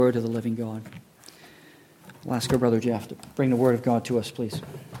Word of the living God. We'll ask our brother Jeff to bring the Word of God to us, please.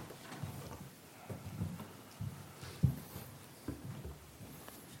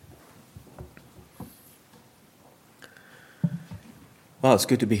 Well, it's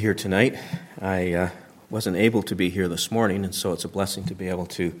good to be here tonight. I wasn't able to be here this morning, and so it's a blessing to be able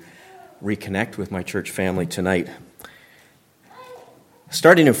to reconnect with my church family tonight.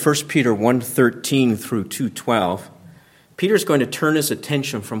 Starting in 1 Peter 1:13 through 2:12, Peter's going to turn his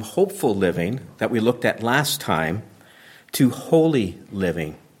attention from hopeful living that we looked at last time to holy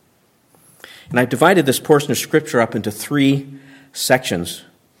living. And I've divided this portion of Scripture up into three sections.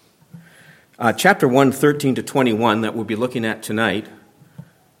 Chapter 1, 13 to 21, that we'll be looking at tonight,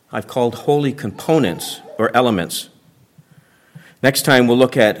 I've called holy components or elements. Next time we'll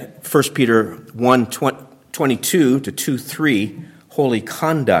look at 1 Peter 1, 22 to 2:3, holy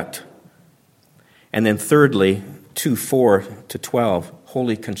conduct. And then thirdly, 2:4 to 12,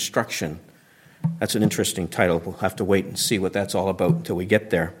 holy construction. That's an interesting title. We'll have to wait and see what that's all about until we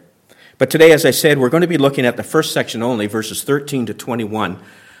get there. But today, as I said, we're going to be looking at the first section only, verses 13 to 21,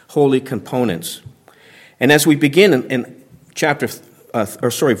 holy components. And as we begin in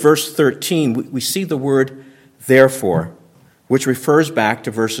verse 13, we see the word therefore, which refers back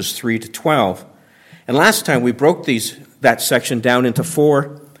to verses 3 to 12. And last time we broke that section down into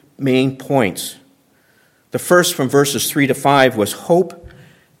four main points. The first, from verses 3 to 5, was hope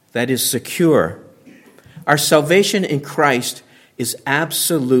that is secure. Our salvation in Christ is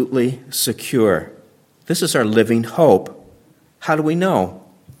absolutely secure. This is our living hope. How do we know?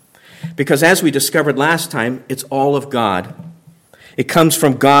 Because as we discovered last time, it's all of God. It comes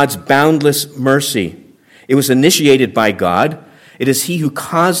from God's boundless mercy. It was initiated by God. It is He who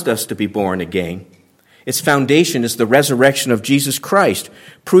caused us to be born again. Its foundation is the resurrection of Jesus Christ,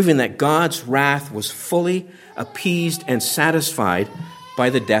 proving that God's wrath was fully appeased and satisfied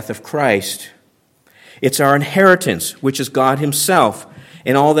by the death of Christ. It's our inheritance, which is God Himself,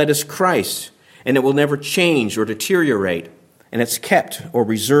 and all that is Christ, and it will never change or deteriorate, and it's kept or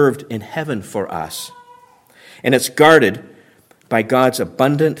reserved in heaven for us. And it's guarded by God's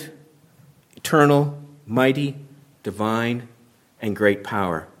abundant, eternal, mighty, divine, and great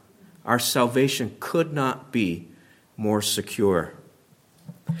power. Our salvation could not be more secure.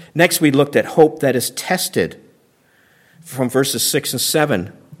 Next, we looked at hope that is tested from verses 6 and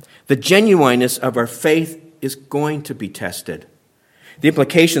 7. The genuineness of our faith is going to be tested. The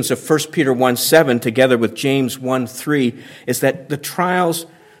implications of 1 Peter 1:7 together with James 1:3 is that the trials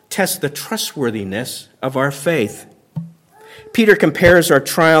test the trustworthiness of our faith. Peter compares our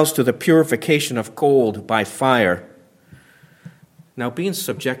trials to the purification of gold by fire. Now, being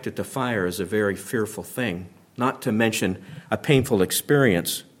subjected to fire is a very fearful thing, not to mention a painful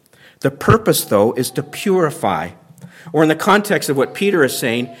experience. The purpose, though, is to purify, or in the context of what Peter is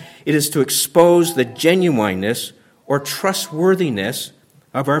saying, it is to expose the genuineness or trustworthiness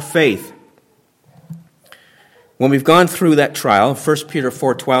of our faith. When we've gone through that trial, 1 Peter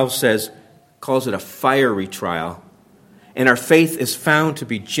 4:12 calls it a fiery trial, and our faith is found to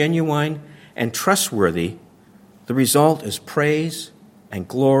be genuine and trustworthy, the result is praise and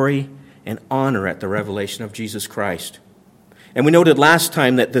glory and honor at the revelation of Jesus Christ. And we noted last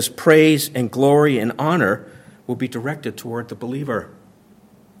time that this praise and glory and honor will be directed toward the believer.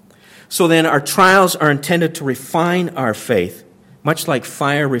 So then our trials are intended to refine our faith, much like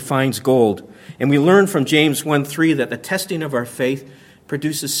fire refines gold. And we learn from James 1:3 that the testing of our faith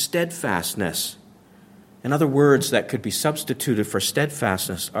produces steadfastness. In other words that could be substituted for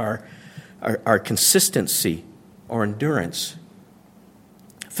steadfastness are consistency or endurance.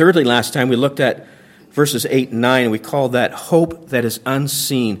 Thirdly, last time we looked at verses 8 and 9, and we called that hope that is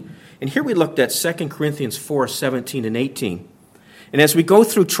unseen. And here we looked at 2 Corinthians 4:17 and 18. And as we go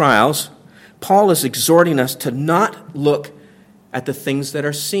through trials, Paul is exhorting us to not look at the things that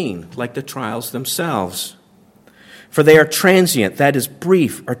are seen, like the trials themselves. For they are transient, that is,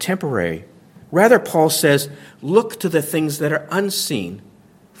 brief or temporary. Rather, Paul says, look to the things that are unseen,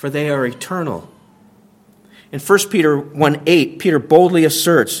 for they are eternal. In 1 Peter 1:8, Peter boldly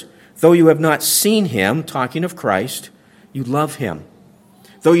asserts, though you have not seen Him, talking of Christ, you love Him.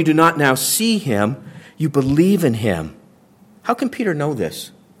 Though you do not now see Him, you believe in Him. How can Peter know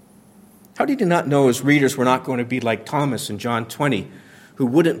this? How did he not know his readers were not going to be like Thomas in John 20, who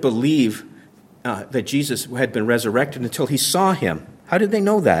wouldn't believe that Jesus had been resurrected until he saw Him? How did they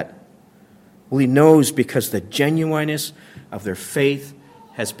know that? Well, he knows because the genuineness of their faith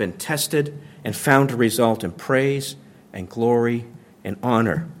has been tested and found to result in praise and glory and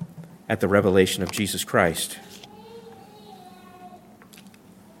honor at the revelation of Jesus Christ.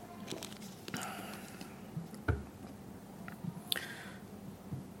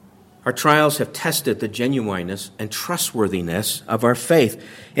 Our trials have tested the genuineness and trustworthiness of our faith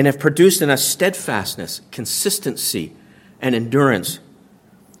and have produced in us steadfastness, consistency, and endurance,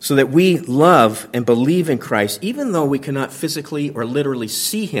 so that we love and believe in Christ, even though we cannot physically or literally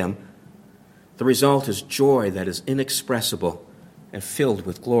see him. The result is joy that is inexpressible and filled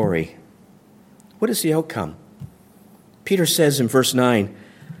with glory. What is the outcome? Peter says in verse 9,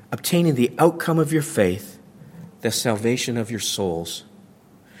 obtaining the outcome of your faith, the salvation of your souls.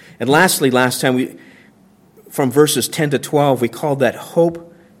 And lastly, last time from verses 10 to 12, we called that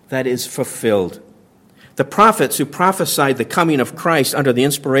hope that is fulfilled. The prophets who prophesied the coming of Christ under the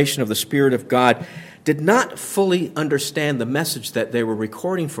inspiration of the Spirit of God did not fully understand the message that they were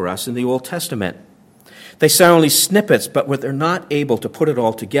recording for us in the Old Testament. They saw only snippets, but they're not able to put it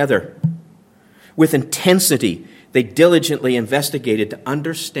all together. With intensity, they diligently investigated to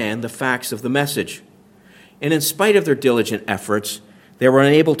understand the facts of the message. And in spite of their diligent efforts, they're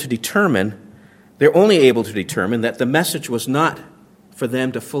only able to determine that the message was not for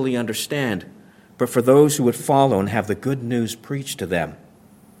them to fully understand, but for those who would follow and have the good news preached to them.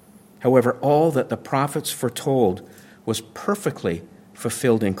 However, all that the prophets foretold was perfectly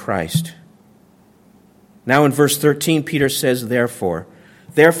fulfilled in Christ. Now in verse 13, Peter says, therefore,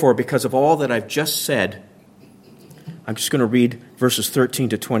 because of all that I've just said, I'm just going to read verses 13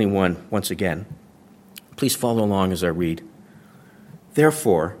 to 21 once again. Please follow along as I read.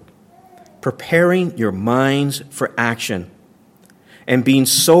 Therefore, preparing your minds for action and being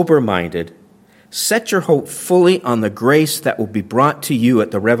sober-minded, set your hope fully on the grace that will be brought to you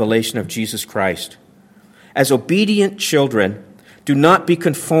at the revelation of Jesus Christ. As obedient children, do not be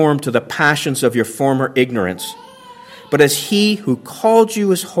conformed to the passions of your former ignorance, but as he who called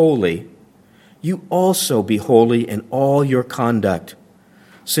you is holy, you also be holy in all your conduct,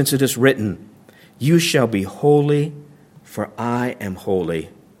 since it is written, you shall be holy, for I am holy.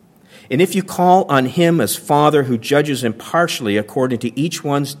 And if you call on him as Father who judges impartially according to each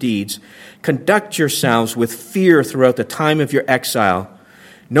one's deeds, conduct yourselves with fear throughout the time of your exile,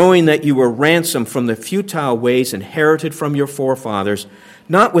 knowing that you were ransomed from the futile ways inherited from your forefathers,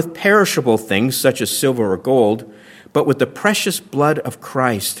 not with perishable things such as silver or gold, but with the precious blood of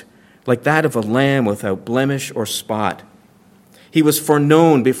Christ, like that of a lamb without blemish or spot. He was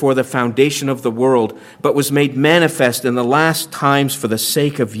foreknown before the foundation of the world, but was made manifest in the last times for the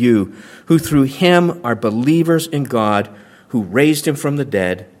sake of you, who through him are believers in God, who raised him from the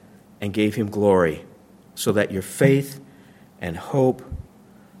dead and gave him glory, so that your faith and hope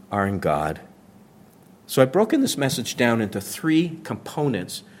are in God. So I've broken this message down into three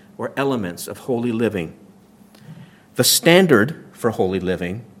components or elements of holy living. The standard for holy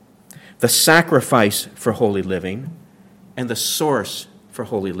living, the sacrifice for holy living, and the source for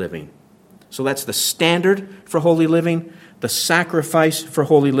holy living. So that's the standard for holy living, the sacrifice for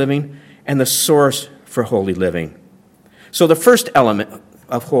holy living, and the source for holy living. So the first element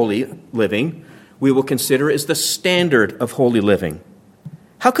of holy living we will consider is the standard of holy living.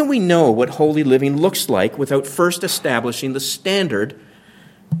 How can we know what holy living looks like without first establishing the standard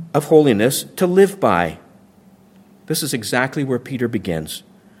of holiness to live by? This is exactly where Peter begins.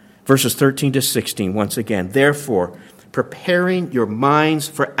 Verses 13 to 16, once again. Therefore, preparing your minds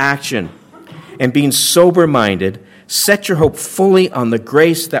for action and being sober-minded, set your hope fully on the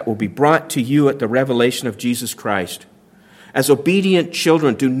grace that will be brought to you at the revelation of Jesus Christ. As obedient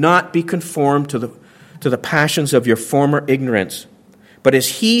children, do not be conformed to the passions of your former ignorance, but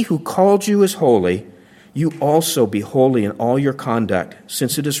as he who called you is holy, you also be holy in all your conduct,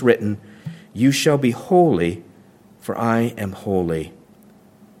 since it is written, you shall be holy, for I am holy.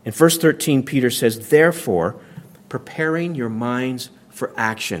 In verse 13, Peter says, therefore, preparing your minds for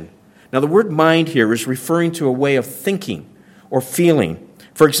action. Now, the word mind here is referring to a way of thinking or feeling.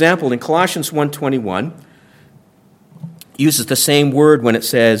 For example, in Colossians 1:21, uses the same word when it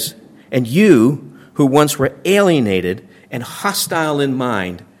says, and you who once were alienated and hostile in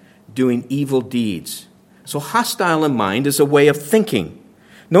mind, doing evil deeds. So hostile in mind is a way of thinking.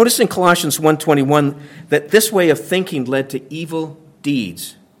 Notice in Colossians 1:21 that this way of thinking led to evil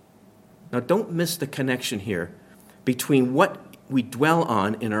deeds. Now, don't miss the connection here between what we dwell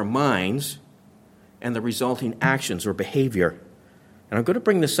on in our minds and the resulting actions or behavior. And I'm going to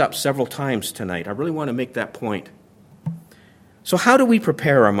bring this up several times tonight. I really want to make that point. So how do we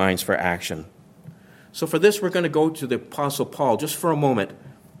prepare our minds for action? So for this, we're going to go to the Apostle Paul just for a moment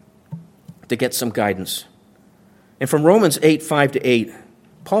to get some guidance. And from Romans 8:5-8,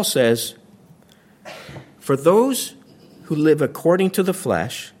 Paul says, for those who live according to the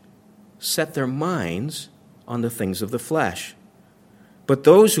flesh set their minds on the things of the flesh. But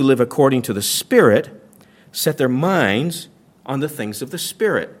those who live according to the Spirit set their minds on the things of the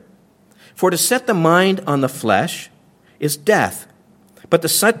Spirit. For to set the mind on the flesh is death, but to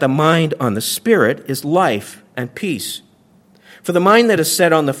set the mind on the Spirit is life and peace. For the mind that is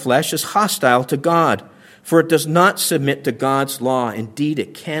set on the flesh is hostile to God, for it does not submit to God's law. Indeed,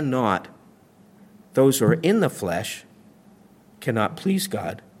 it cannot. Those who are in the flesh cannot please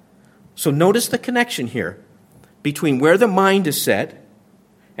God. So notice the connection here between where the mind is set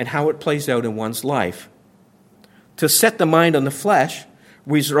and how it plays out in one's life. To set the mind on the flesh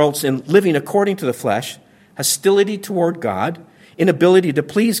results in living according to the flesh, hostility toward God, inability to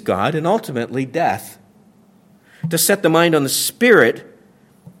please God, and ultimately death. To set the mind on the Spirit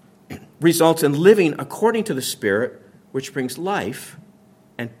results in living according to the Spirit, which brings life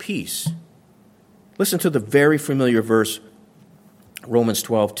and peace. Listen to the very familiar verse, Romans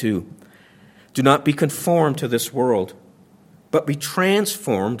 12:2. Do not be conformed to this world, but be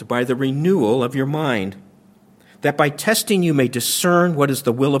transformed by the renewal of your mind, that by testing you may discern what is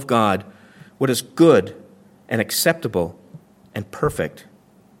the will of God, what is good and acceptable and perfect.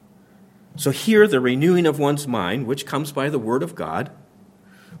 So here, the renewing of one's mind, which comes by the Word of God,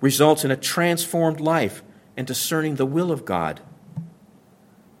 results in a transformed life and discerning the will of God.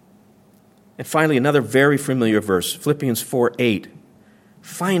 And finally, another very familiar verse, Philippians 4:8.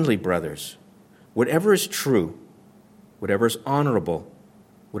 Finally, brothers, whatever is true, whatever is honorable,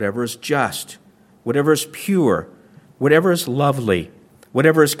 whatever is just, whatever is pure, whatever is lovely,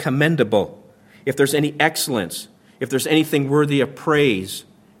 whatever is commendable, if there's any excellence, if there's anything worthy of praise,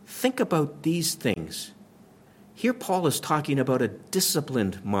 think about these things. Here Paul is talking about a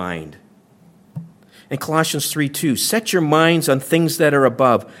disciplined mind. In Colossians 3:2, set your minds on things that are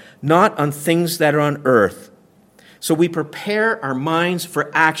above, not on things that are on earth. So we prepare our minds for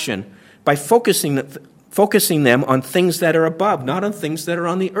action by focusing them on things that are above, not on things that are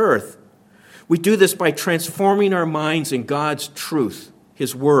on the earth. We do this by transforming our minds in God's truth,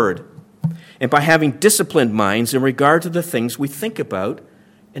 His Word, and by having disciplined minds in regard to the things we think about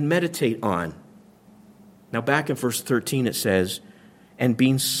and meditate on. Now back in verse 13 it says, and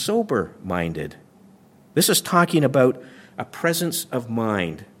being sober-minded. This is talking about a presence of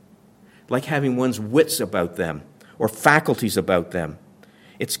mind, like having one's wits about them or faculties about them.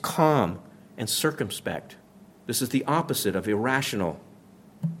 It's calm and circumspect. This is the opposite of irrational.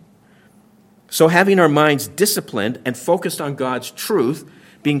 So having our minds disciplined and focused on God's truth,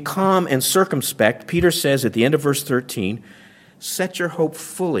 being calm and circumspect, Peter says at the end of verse 13, set your hope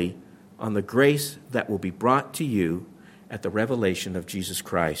fully on the grace that will be brought to you at the revelation of Jesus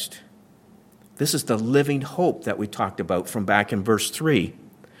Christ. This is the living hope that we talked about from back in verse 3.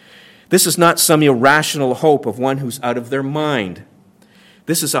 This is not some irrational hope of one who's out of their mind.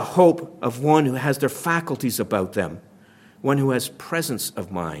 This is a hope of one who has their faculties about them, one who has presence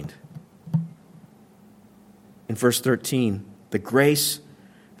of mind. In verse 13, the grace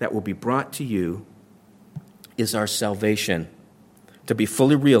that will be brought to you is our salvation, to be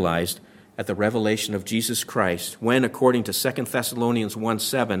fully realized at the revelation of Jesus Christ, when, according to 2 Thessalonians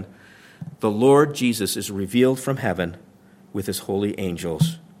 1:7, the Lord Jesus is revealed from heaven with his holy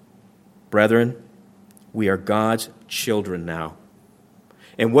angels. Brethren, we are God's children now,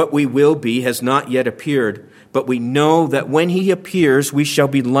 and what we will be has not yet appeared, but we know that when he appears, we shall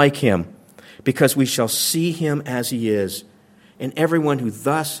be like him, because we shall see him as he is. And everyone who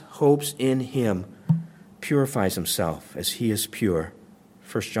thus hopes in him purifies himself as he is pure.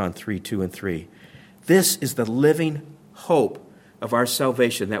 1 John 3:2 and 3. This is the living hope of our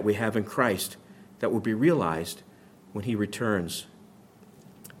salvation that we have in Christ, that will be realized when he returns.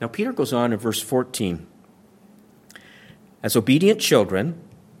 Now Peter goes on in verse 14. As obedient children,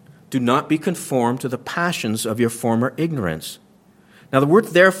 do not be conformed to the passions of your former ignorance. Now the word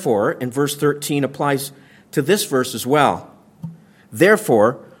therefore in verse 13 applies to this verse as well.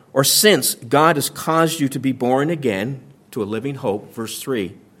 Therefore, or since God has caused you to be born again to a living hope, verse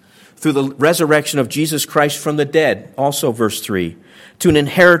 3, through the resurrection of Jesus Christ from the dead, also verse 3, to an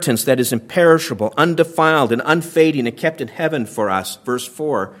inheritance that is imperishable, undefiled, and unfading, and kept in heaven for us, verse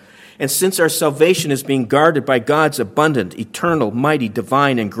 4. And since our salvation is being guarded by God's abundant, eternal, mighty,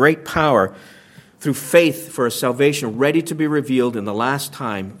 divine, and great power, through faith for a salvation ready to be revealed in the last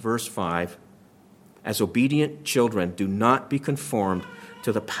time, verse 5, as obedient children, do not be conformed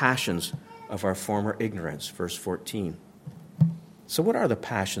to the passions of our former ignorance, verse 14. So what are the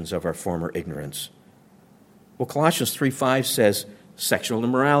passions of our former ignorance? Well, Colossians 3:5 says sexual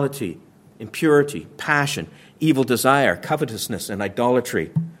immorality, impurity, passion, evil desire, covetousness, and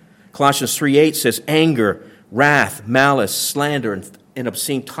idolatry. Colossians 3:8 says anger, wrath, malice, slander, and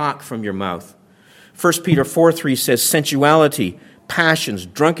obscene talk from your mouth. 1 Peter 4:3 says sensuality, passions,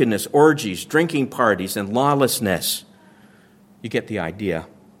 drunkenness, orgies, drinking parties, and lawlessness. You get the idea.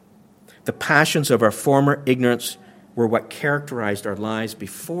 The passions of our former ignorance were what characterized our lives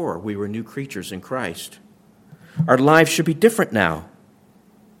before we were new creatures in Christ. Our lives should be different now.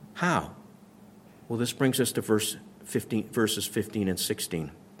 How? Well, this brings us to verses 15 and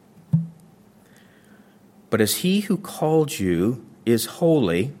 16. But as he who called you is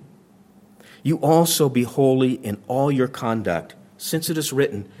holy, you also be holy in all your conduct, since it is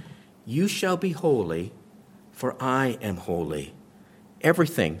written, you shall be holy, for I am holy.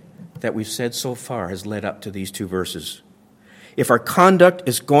 Everything that we've said so far has led up to these two verses. If our conduct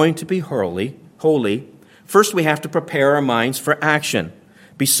is going to be holy, first we have to prepare our minds for action,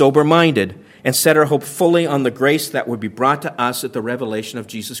 be sober-minded, and set our hope fully on the grace that would be brought to us at the revelation of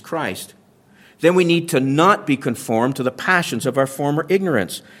Jesus Christ. Then we need to not be conformed to the passions of our former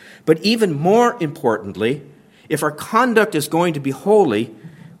ignorance. But even more importantly, if our conduct is going to be holy,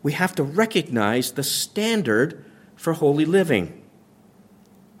 we have to recognize the standard for holy living.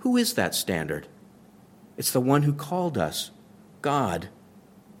 Who is that standard? It's the one who called us, God.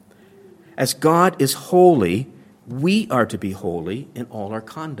 As God is holy, we are to be holy in all our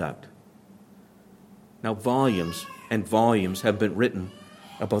conduct. Now, volumes and volumes have been written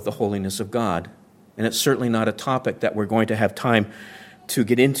about the holiness of God, and it's certainly not a topic that we're going to have time to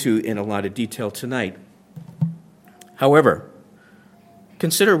get into in a lot of detail tonight. However,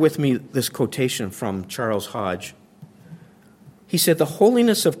 consider with me this quotation from Charles Hodge. He said, "The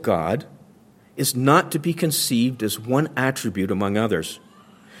holiness of God is not to be conceived as one attribute among others.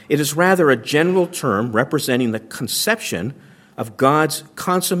 It is rather a general term representing the conception of God's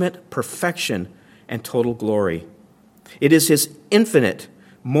consummate perfection and total glory. It is his infinite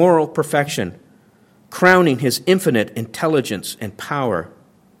moral perfection, crowning his infinite intelligence and power."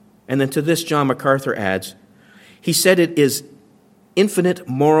 And then to this, John MacArthur adds, he said it is infinite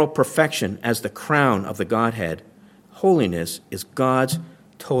moral perfection as the crown of the Godhead. Holiness is God's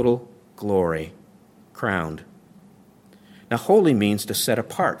total glory, crowned. Now, holy means to set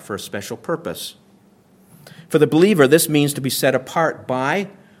apart for a special purpose. For the believer, this means to be set apart by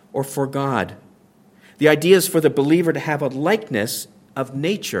or for God. The idea is for the believer to have a likeness of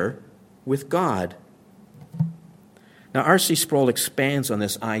nature with God. Now, R.C. Sproul expands on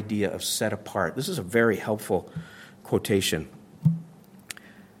this idea of set apart. This is a very helpful quotation.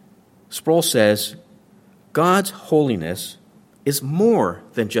 Sproul says, God's holiness is more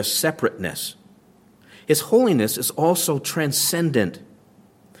than just separateness. His holiness is also transcendent.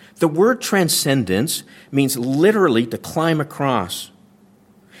 The word transcendence means literally to climb across.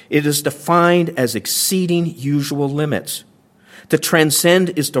 It is defined as exceeding usual limits. To transcend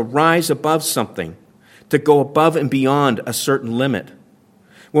is to rise above something, to go above and beyond a certain limit.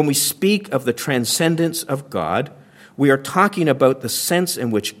 When we speak of the transcendence of God, we are talking about the sense in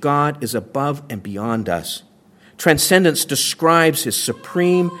which God is above and beyond us. Transcendence describes his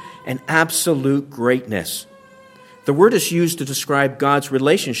supreme and absolute greatness. The word is used to describe God's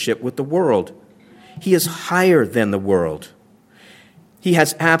relationship with the world. He is higher than the world. He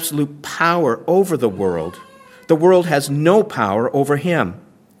has absolute power over the world. The world has no power over him.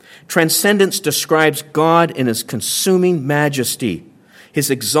 Transcendence describes God in his consuming majesty,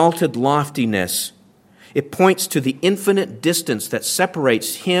 his exalted loftiness. It points to the infinite distance that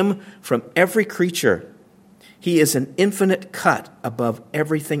separates him from every creature. He is an infinite cut above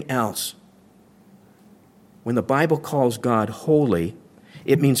everything else. When the Bible calls God holy,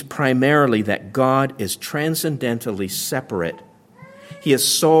 it means primarily that God is transcendentally separate. He is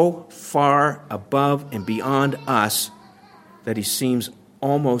so far above and beyond us that he seems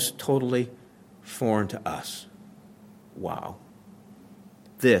almost totally foreign to us. Wow.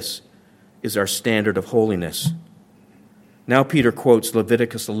 This is our standard of holiness. Now Peter quotes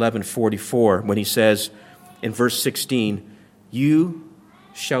Leviticus 11:44 when he says in verse 16, "You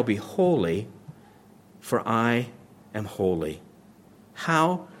shall be holy, for I am holy."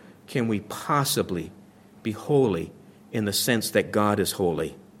 How can we possibly be holy in the sense that God is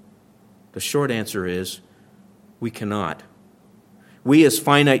holy? The short answer is, we cannot. We as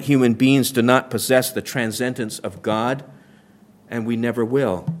finite human beings do not possess the transcendence of God, and we never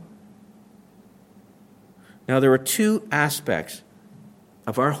will. Now, there are two aspects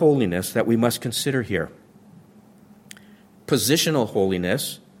of our holiness that we must consider here: positional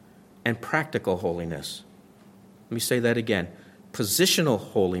holiness and practical holiness. Let me say that again: positional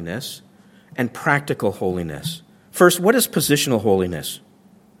holiness and practical holiness. First, what is positional holiness?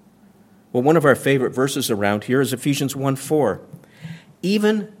 Well, one of our favorite verses around here is Ephesians 1:4.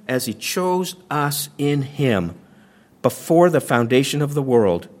 "Even as he chose us in him before the foundation of the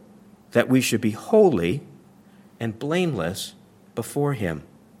world, that we should be holy and blameless before him."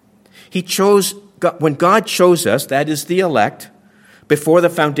 When God chose us, that is the elect, before the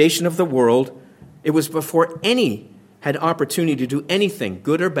foundation of the world. It was before any had opportunity to do anything,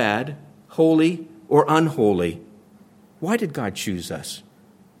 good or bad, holy or unholy. Why did God choose us?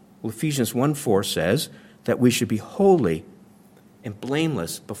 Well, Ephesians 1:4 says that we should be holy and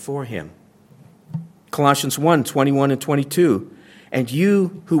blameless before him. Colossians 1:21 and 22, and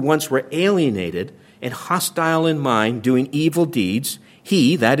you who once were alienated and hostile in mind, doing evil deeds,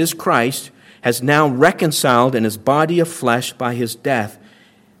 he, that is Christ, has now reconciled in his body of flesh by his death.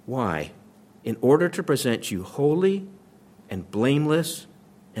 Why? In order to present you holy and blameless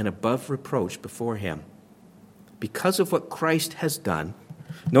and above reproach before him. Because of what Christ has done,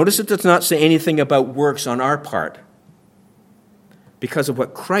 notice it does not say anything about works on our part. Because of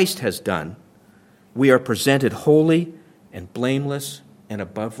what Christ has done, we are presented holy and blameless and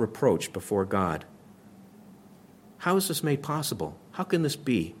above reproach before God. How is this made possible? How can this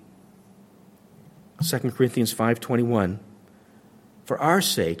be? 2 Corinthians 5:21, for our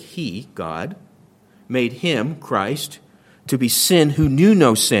sake, he, God, made him, Christ, to be sin who knew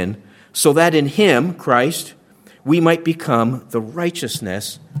no sin, so that in him, Christ, we might become the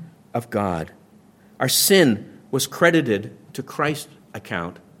righteousness of God. Our sin was credited to Christ's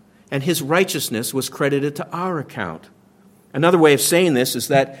account, and his righteousness was credited to our account. Another way of saying this is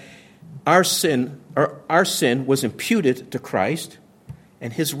that our sin was imputed to Christ,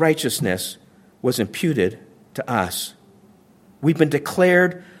 and his righteousness was imputed to us. We've been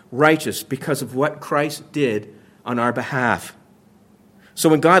declared righteous because of what Christ did on our behalf. So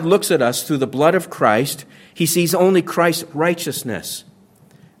when God looks at us through the blood of Christ, he sees only Christ's righteousness.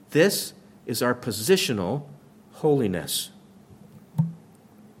 This is our positional holiness.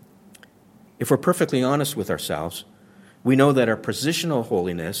 If we're perfectly honest with ourselves, we know that our positional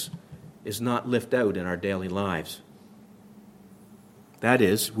holiness is not lived out in our daily lives. That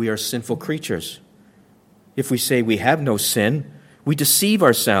is, we are sinful creatures. If we say we have no sin, we deceive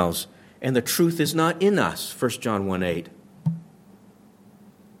ourselves, and the truth is not in us, 1 John 1:8.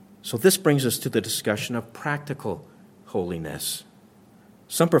 So this brings us to the discussion of practical holiness.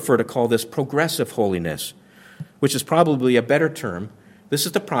 Some prefer to call this progressive holiness, which is probably a better term. This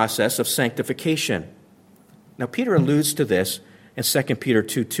is the process of sanctification. Now, Peter alludes to this in 2 Peter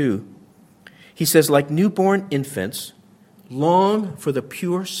 2:2. He says, like newborn infants, long for the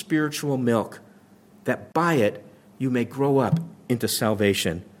pure spiritual milk, that by it you may grow up into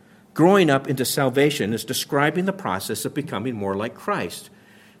salvation. Growing up into salvation is describing the process of becoming more like Christ.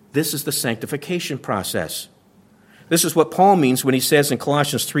 This is the sanctification process. This is what Paul means when he says in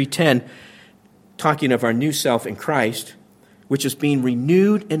Colossians 3:10, talking of our new self in Christ, which is being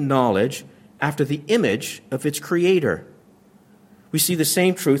renewed in knowledge after the image of its creator. We see the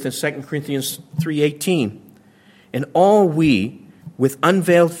same truth in 2 Corinthians 3:18. And all we, with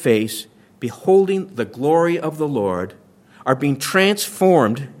unveiled face, beholding the glory of the Lord, are being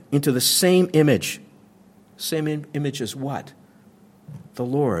transformed into the same image. Same image as what? The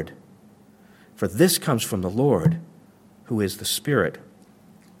Lord. For this comes from the Lord, who is the Spirit.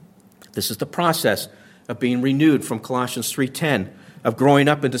 This is the process of being renewed from Colossians 3:10, of growing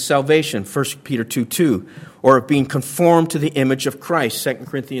up into salvation, 1 Peter 2:2, or of being conformed to the image of Christ, 2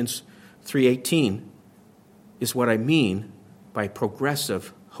 Corinthians 3:18, is what I mean by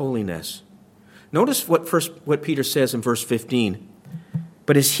progressive holiness. Notice what Peter says in verse 15.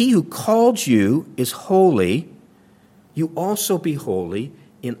 But as he who called you is holy, you also be holy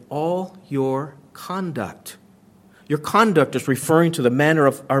in all your conduct. Your conduct is referring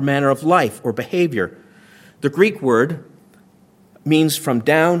to our manner of life or behavior. The Greek word means from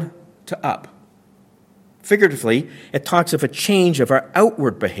down to up. Figuratively, it talks of a change of our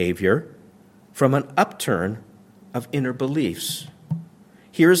outward behavior from an upturn of inner beliefs.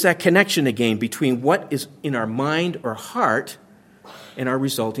 Here's that connection again between what is in our mind or heart and our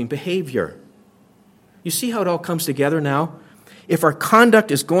resulting behavior. You see how it all comes together now? If our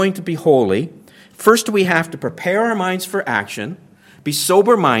conduct is going to be holy, first we have to prepare our minds for action, be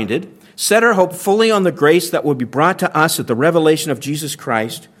sober-minded, set our hope fully on the grace that will be brought to us at the revelation of Jesus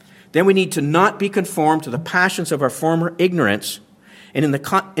Christ. Then we need to not be conformed to the passions of our former ignorance. And in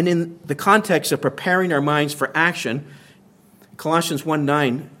the context of preparing our minds for action, in Colossians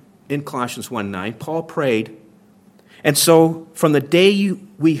 1:9, Paul prayed, and so from the day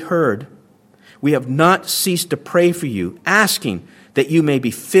we heard, we have not ceased to pray for you, asking that you may be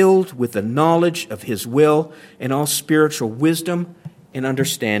filled with the knowledge of his will and all spiritual wisdom and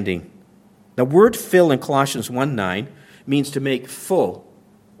understanding. The word fill in Colossians 1:9 means to make full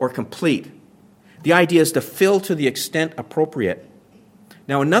or complete. The idea is to fill to the extent appropriate.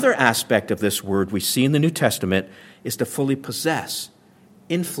 Now, another aspect of this word we see in the New Testament is to fully possess,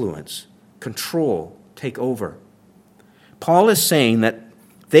 influence, control, take over. Paul is saying that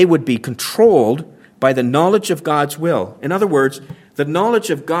they would be controlled by the knowledge of God's will. In other words, the knowledge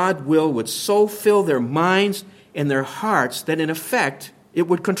of God's will would so fill their minds and their hearts that in effect it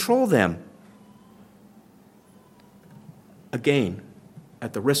would control them. Again,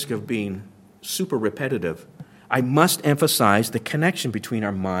 at the risk of being super repetitive, I must emphasize the connection between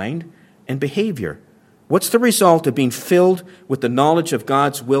our mind and behavior. What's the result of being filled with the knowledge of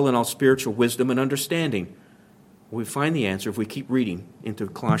God's will and all spiritual wisdom and understanding? We find the answer if we keep reading into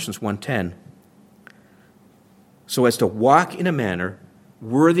Colossians 1:10. So as to walk in a manner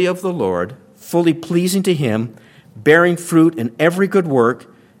worthy of the Lord, fully pleasing to Him, bearing fruit in every good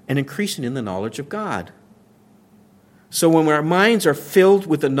work, and increasing in the knowledge of God. So when our minds are filled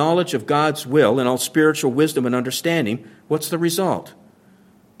with the knowledge of God's will and all spiritual wisdom and understanding, what's the result?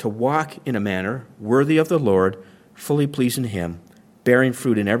 To walk in a manner worthy of the Lord, fully pleasing to Him, bearing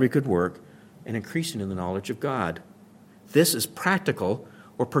fruit in every good work, and increasing in the knowledge of God. This is practical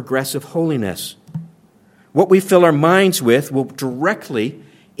or progressive holiness. What we fill our minds with will directly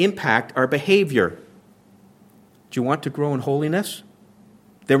impact our behavior. Do you want to grow in holiness?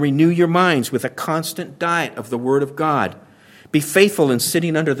 Then renew your minds with a constant diet of the Word of God. Be faithful in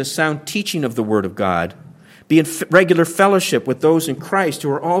sitting under the sound teaching of the Word of God. Be in regular fellowship with those in Christ who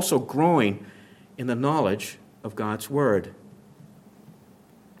are also growing in the knowledge of God's Word.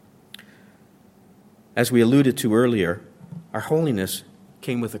 As we alluded to earlier, our holiness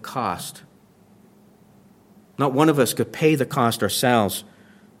came with a cost. Not one of us could pay the cost ourselves,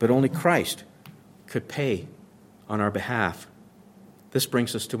 but only Christ could pay on our behalf. This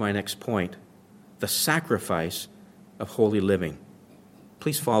brings us to my next point, the sacrifice of holy living.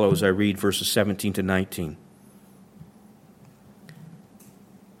 Please follow as I read verses 17 to 19.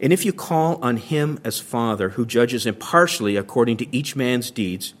 And if you call on Him as Father, who judges impartially according to each man's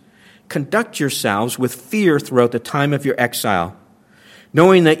deeds, conduct yourselves with fear throughout the time of your exile,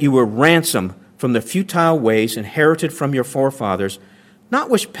 knowing that you were ransomed from the futile ways inherited from your forefathers, not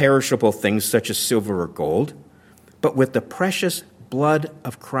with perishable things such as silver or gold, but with the precious blood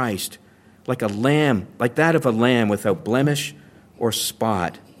of Christ, like that of a lamb without blemish or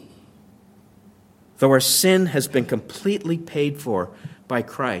spot. Though our sin has been completely paid for by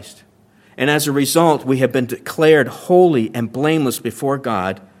Christ, and as a result we have been declared holy and blameless before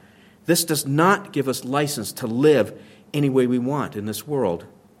God, this does not give us license to live any way we want in this world.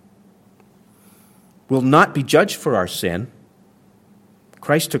 We'll not be judged for our sin.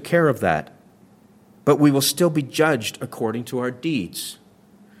 Christ took care of that. But we will still be judged according to our deeds.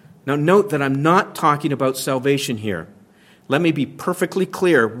 Now note that I'm not talking about salvation here. Let me be perfectly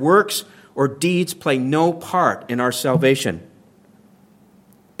clear. Works or deeds play no part in our salvation.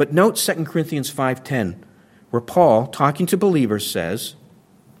 But note 2 Corinthians 5:10, where Paul, talking to believers, says,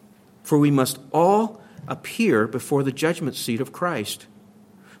 "For we must all appear before the judgment seat of Christ,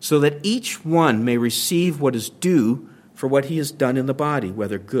 so that each one may receive what is due for what he has done in the body,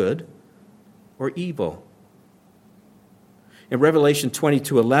 whether good or evil." In Revelation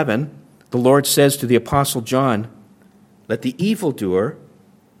 22:11, the Lord says to the Apostle John, "Let the evildoer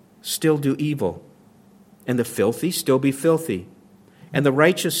still do evil, and the filthy still be filthy, and the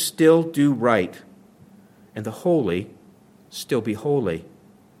righteous still do right, and the holy still be holy."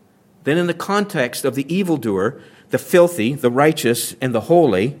 Then in the context of the evildoer, the filthy, the righteous, and the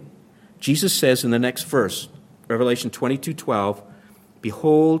holy, Jesus says in the next verse, Revelation 22:12,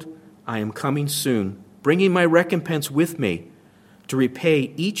 "Behold, I am coming soon, bringing my recompense with me to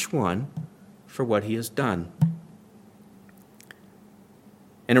repay each one for what he has done."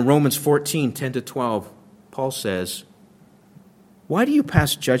 And in Romans 14:10-12, Paul says, "Why do you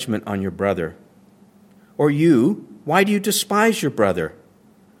pass judgment on your brother? Or you, why do you despise your brother?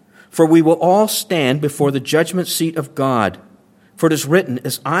 For we will all stand before the judgment seat of God. For it is written,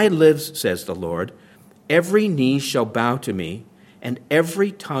 'As I live, says the Lord, every knee shall bow to me, and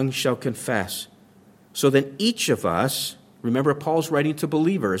every tongue shall confess.' So then each of us," remember Paul's writing to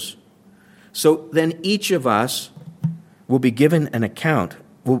believers, "so then each of us will give an account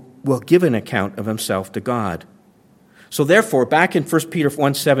of himself to God." So therefore, back in 1 Peter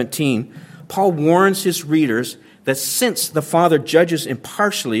 1:17, Paul warns his readers that since the Father judges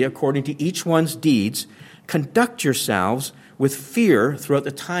impartially according to each one's deeds, conduct yourselves with fear throughout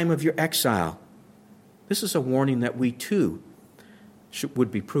the time of your exile. This is a warning that we too would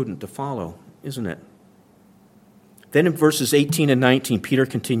be prudent to follow, isn't it? Then in verses 18 and 19, Peter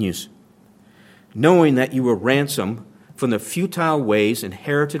continues, "Knowing that you were ransomed from the futile ways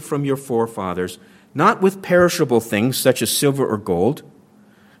inherited from your forefathers, not with perishable things such as silver or gold,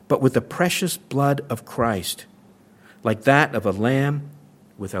 but with the precious blood of Christ, like that of a lamb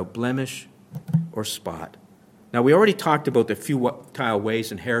without blemish or spot." Now, we already talked about the futile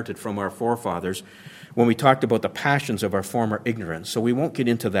ways inherited from our forefathers when we talked about the passions of our former ignorance, so we won't get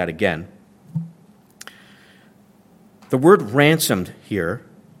into that again. The word ransomed here,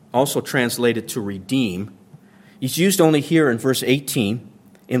 also translated to redeem, is used only here in verse 18,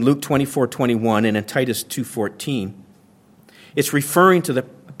 in Luke 24:21, and in Titus 2:14. It's referring to the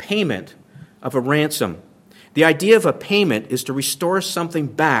payment of a ransom. The idea of a payment is to restore something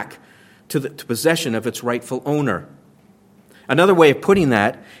back to possession of its rightful owner. Another way of putting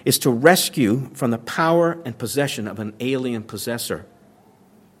that is to rescue from the power and possession of an alien possessor.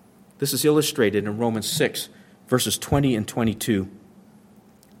 This is illustrated in Romans 6, verses 20 and 22.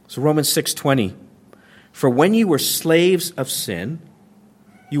 So Romans 6:20, for when you were slaves of sin,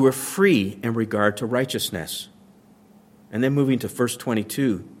 you were free in regard to righteousness. And then moving to verse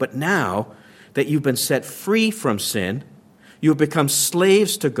 22, but now that you've been set free from sin, you have become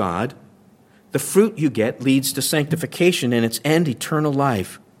slaves to God. The fruit you get leads to sanctification and its end, eternal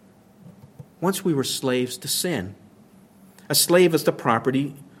life. Once we were slaves to sin. A slave is the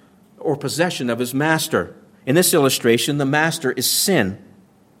property or possession of his master. In this illustration, the master is sin.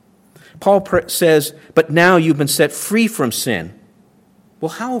 Paul says, but now you've been set free from sin. Well,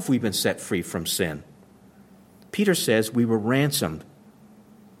 how have we been set free from sin? Peter says we were ransomed.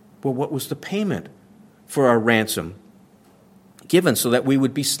 Well, what was the payment for our ransom? Given so that we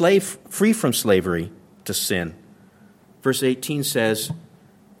would be free from slavery to sin. Verse 18 says,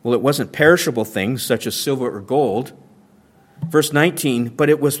 well, it wasn't perishable things such as silver or gold. Verse 19, but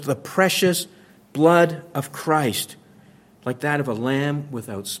it was the precious blood of Christ, like that of a lamb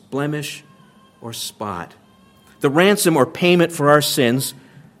without blemish or spot. The ransom or payment for our sins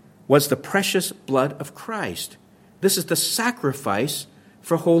was the precious blood of Christ. This is the sacrifice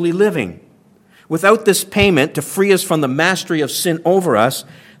for holy living. Without this payment to free us from the mastery of sin over us,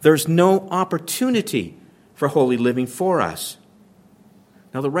 there's no opportunity for holy living for us.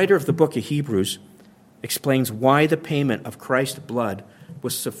 Now, the writer of the book of Hebrews explains why the payment of Christ's blood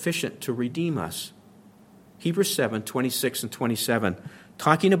was sufficient to redeem us. Hebrews 7, 26 and 27,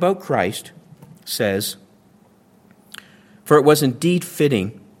 talking about Christ, says, for it was indeed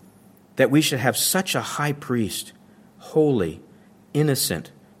fitting that we should have such a high priest, holy,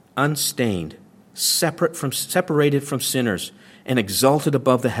 innocent, unstained, separated from sinners, and exalted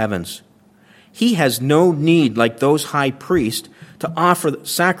above the heavens. He has no need, like those high priests, to offer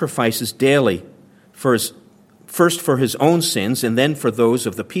sacrifices daily, first for his own sins and then for those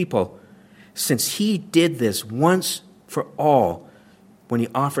of the people, since he did this once for all when he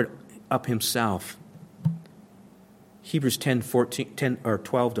offered up himself. Hebrews 12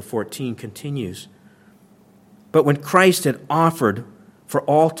 to 14 continues. But when Christ had offered for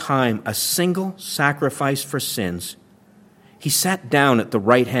all time a single sacrifice for sins, he sat down at the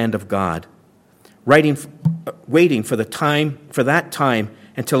right hand of God, waiting for that time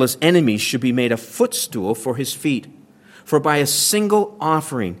until his enemies should be made a footstool for his feet. For by a single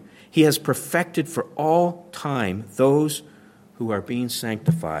offering he has perfected for all time those who are being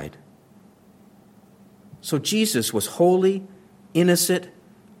sanctified. So Jesus was holy, innocent,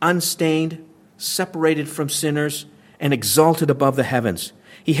 unstained, separated from sinners, and exalted above the heavens.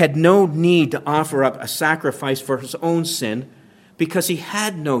 He had no need to offer up a sacrifice for his own sin because he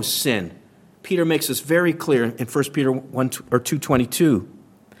had no sin. Peter makes this very clear in 1 Peter 2:22.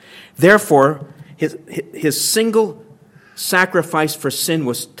 Therefore, his single sacrifice for sin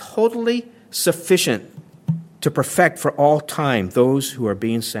was totally sufficient to perfect for all time those who are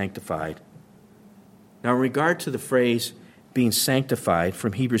being sanctified. Now, in regard to the phrase being sanctified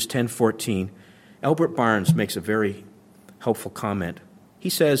from Hebrews 10:14, Albert Barnes makes a very helpful comment. He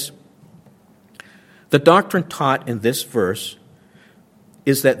says, the doctrine taught in this verse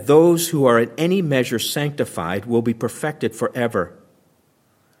is that those who are in any measure sanctified will be perfected forever.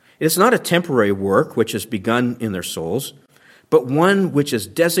 It is not a temporary work which has begun in their souls, but one which is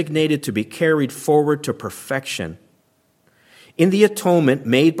designated to be carried forward to perfection. In the atonement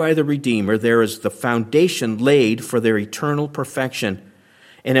made by the Redeemer, there is the foundation laid for their eternal perfection,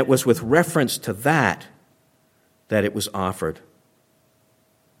 and it was with reference to that it was offered.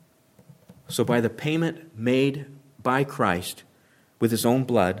 So by the payment made by Christ with his own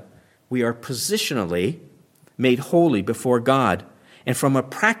blood, we are positionally made holy before God, and from a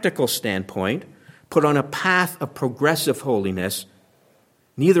practical standpoint, put on a path of progressive holiness,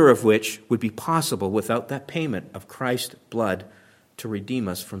 neither of which would be possible without that payment of Christ's blood to redeem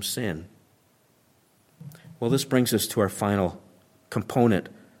us from sin. Well, this brings us to our final component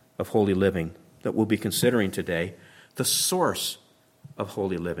of holy living that we'll be considering today, the source of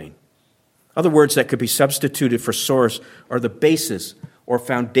holy living. Other words that could be substituted for source are the basis or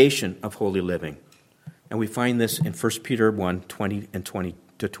foundation of holy living. And we find this in 1 Peter 1, 20 and 20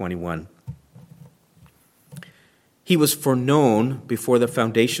 to 21. He was foreknown before the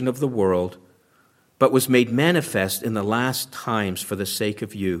foundation of the world, but was made manifest in the last times for the sake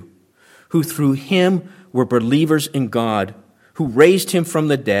of you, who through him were believers in God, who raised him from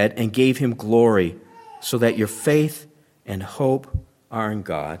the dead and gave him glory, so that your faith and hope are in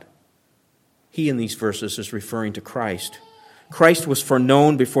God. He in these verses is referring to Christ. Christ was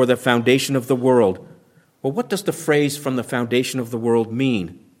foreknown before the foundation of the world. Well, what does the phrase "from the foundation of the world"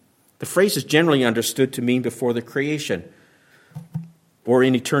 mean? The phrase is generally understood to mean before the creation or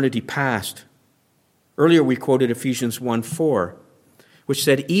in eternity past. Earlier we quoted Ephesians 1:4, which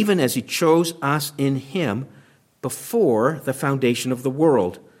said, even as he chose us in him before the foundation of the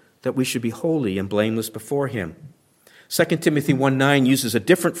world, that we should be holy and blameless before him. 2 Timothy 1:9 uses a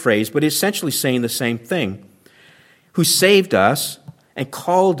different phrase, but essentially saying the same thing. Who saved us and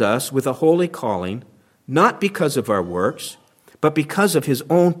called us with a holy calling, not because of our works, but because of his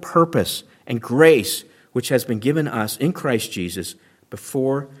own purpose and grace, which has been given us in Christ Jesus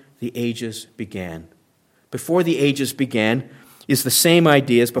before the ages began. Before the ages began is the same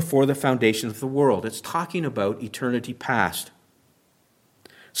idea as before the foundation of the world. It's talking about eternity past.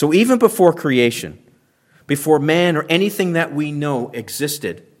 So even before creation, before man or anything that we know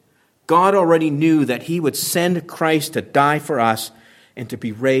existed, God already knew that he would send Christ to die for us and to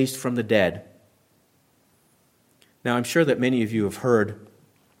be raised from the dead. Now, I'm sure that many of you have heard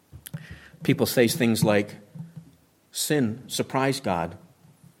people say things like, sin surprised God,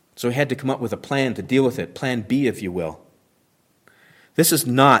 so he had to come up with a plan to deal with it, plan B, if you will. This is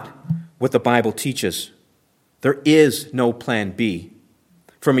not what the Bible teaches. There is no plan B.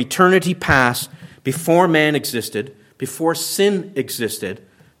 From eternity past, before man existed, before sin existed,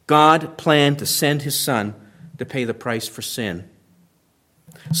 God planned to send his Son to pay the price for sin.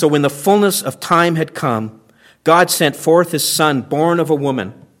 So when the fullness of time had come, God sent forth his Son, born of a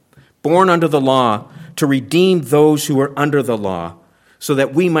woman, born under the law, to redeem those who were under the law, so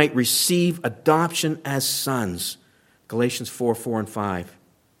that we might receive adoption as sons. Galatians 4:4 and 5.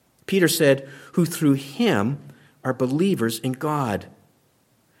 Peter said, who through him are believers in God.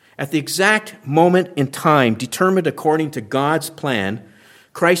 At the exact moment in time determined according to God's plan,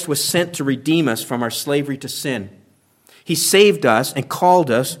 Christ was sent to redeem us from our slavery to sin. He saved us and called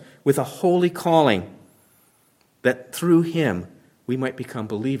us with a holy calling, that through him we might become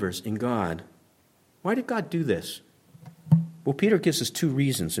believers in God. Why did God do this? Well, Peter gives us two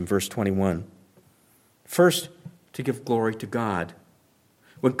reasons in verse 21. First, to give glory to God.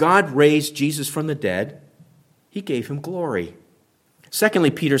 When God raised Jesus from the dead, he gave him glory.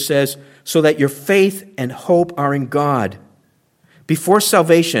 Secondly, Peter says, so that your faith and hope are in God. Before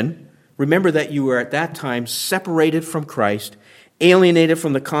salvation, remember that you were at that time separated from Christ, alienated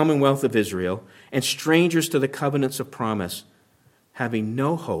from the commonwealth of Israel, and strangers to the covenants of promise, having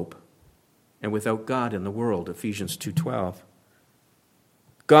no hope and without God in the world, Ephesians 2:12.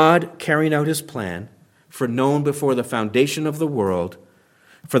 God, carrying out his plan, foreknown before the foundation of the world,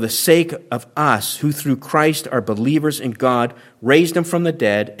 for the sake of us who through Christ are believers in God, raised him from the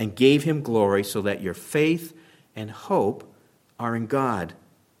dead and gave him glory, so that your faith and hope are in God.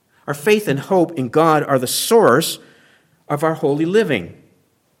 Our faith and hope in God are the source of our holy living.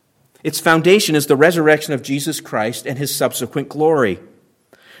 Its foundation is the resurrection of Jesus Christ and his subsequent glory.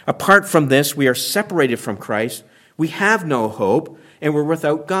 Apart from this, we are separated from Christ, we have no hope, and we're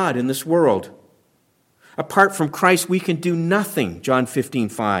without God in this world. Apart from Christ, we can do nothing, John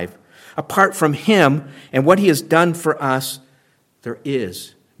 15:5. Apart from him and what he has done for us, there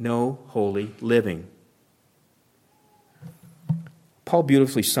is no holy living. Paul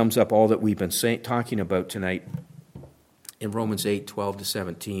beautifully sums up all that we've been talking about tonight in Romans 8:12 to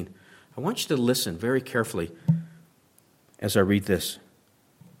 17. I want you to listen very carefully as I read this.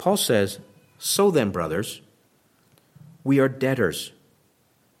 Paul says, so then, brothers, we are debtors,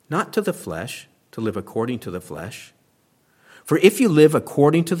 not to the flesh, to live according to the flesh. For if you live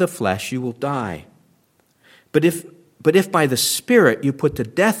according to the flesh, you will die. But if by the Spirit you put to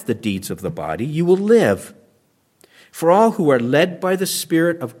death the deeds of the body, you will live. For all who are led by the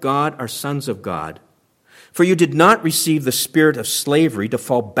Spirit of God are sons of God. For you did not receive the spirit of slavery to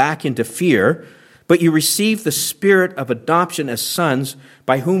fall back into fear, but you received the spirit of adoption as sons,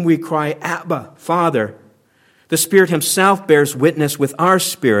 by whom we cry, Abba, Father. The Spirit himself bears witness with our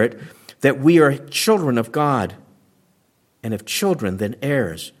spirit that we are children of God. And if children, then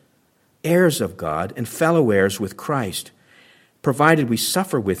heirs, heirs of God and fellow heirs with Christ, provided we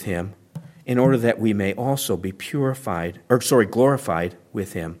suffer with him, in order that we may also be glorified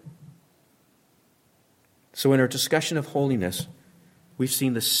with him. So in our discussion of holiness, we've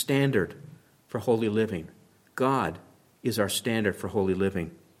seen the standard for holy living. God is our standard for holy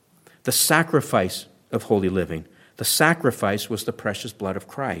living. The sacrifice of holy living. The sacrifice was the precious blood of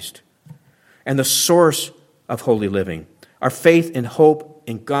Christ. And the source of holy living. Our faith and hope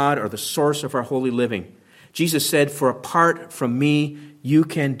in God are the source of our holy living. Jesus said, "For apart from me, you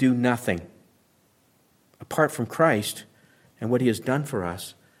can do nothing." Apart from Christ and what he has done for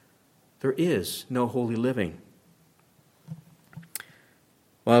us, there is no holy living.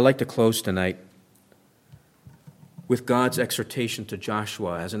 Well, I'd like to close tonight with God's exhortation to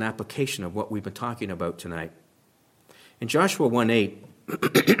Joshua as an application of what we've been talking about tonight. In Joshua 1:8,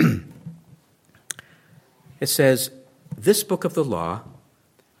 it says, "This book of the law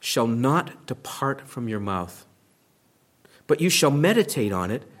shall not depart from your mouth, but you shall meditate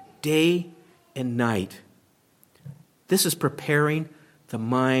on it day and night." This is preparing the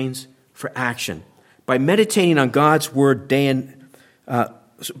minds for action. By meditating on God's word day and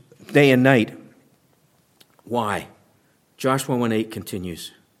night. Why? Joshua 1:8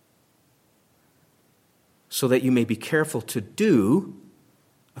 continues. "So that you may be careful to do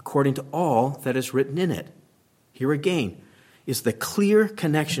according to all that is written in it." Here again is the clear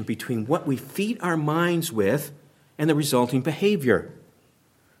connection between what we feed our minds with and the resulting behavior.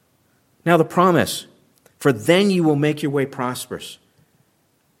 Now the promise, "For then you will make your way prosperous,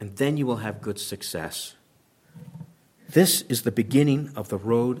 and then you will have good success." This is the beginning of the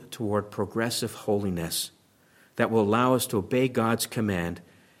road toward progressive holiness that will allow us to obey God's command,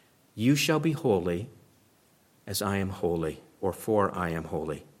 "You shall be holy as I am holy," or "for I am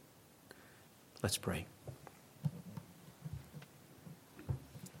holy." Let's pray.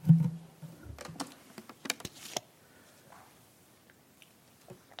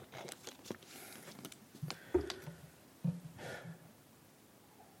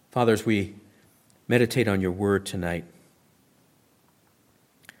 Father, as we meditate on your word tonight,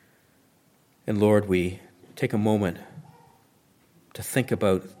 and Lord, we take a moment to think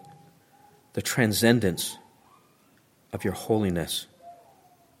about the transcendence of your holiness.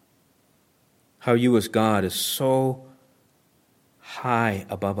 How you as God is so high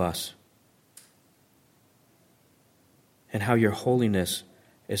above us. And how your holiness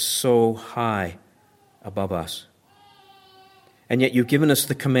is so high above us. And yet you've given us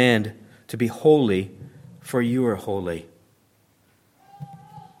the command to be holy, for you are holy.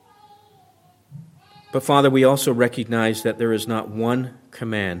 But Father, we also recognize that there is not one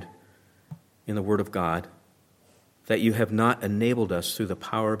command in the Word of God that you have not enabled us through the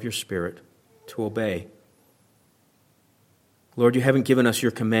power of your Spirit to obey. Lord, you haven't given us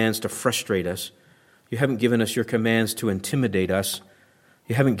your commands to frustrate us. You haven't given us your commands to intimidate us.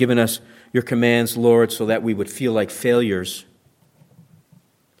 You haven't given us your commands, Lord, so that we would feel like failures.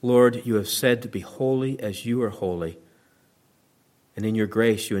 Lord, you have said to be holy as you are holy. And in your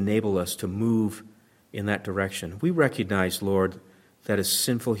grace, you enable us to move in that direction. We recognize, Lord, that as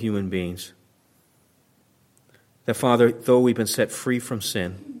sinful human beings, that, Father, though we've been set free from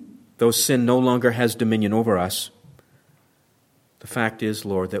sin, though sin no longer has dominion over us, the fact is,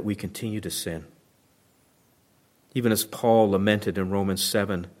 Lord, that we continue to sin. Even as Paul lamented in Romans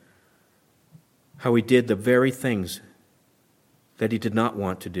 7, how he did the very things that he did not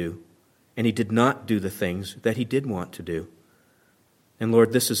want to do, and he did not do the things that he did want to do. And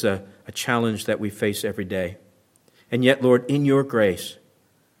Lord, this is a challenge that we face every day. And yet, Lord, in your grace,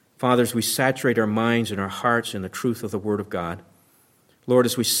 Father, as we saturate our minds and our hearts in the truth of the Word of God, Lord,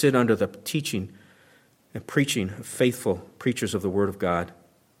 as we sit under the teaching and preaching of faithful preachers of the Word of God,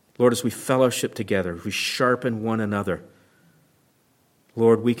 Lord, as we fellowship together, we sharpen one another,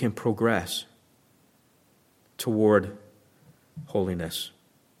 Lord, we can progress toward holiness.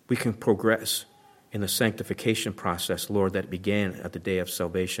 We can progress in the sanctification process, Lord, that began at the day of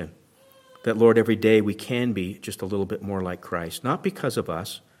salvation. That, Lord, every day we can be just a little bit more like Christ. Not because of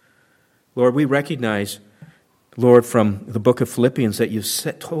us. Lord, we recognize, Lord, from the book of Philippians that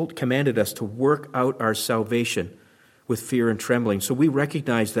you've commanded us to work out our salvation with fear and trembling. So we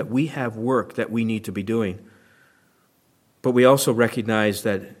recognize that we have work that we need to be doing. But we also recognize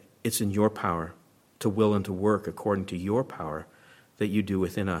that it's in your power to will and to work according to your power that you do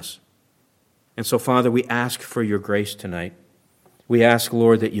within us. And so, Father, we ask for your grace tonight. We ask,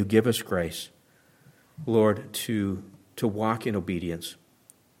 Lord, that you give us grace, Lord, to walk in obedience.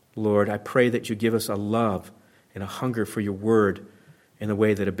 Lord, I pray that you give us a love and a hunger for your word in the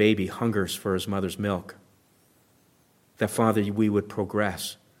way that a baby hungers for his mother's milk. That, Father, we would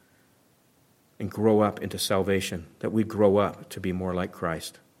progress and grow up into salvation, that we'd grow up to be more like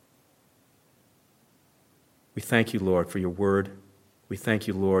Christ. We thank you, Lord, for your word. We thank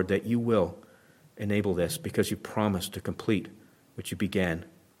you, Lord, that you will enable this because you promised to complete what you began.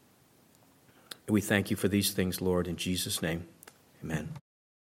 And we thank you for these things, Lord, in Jesus' name. Amen.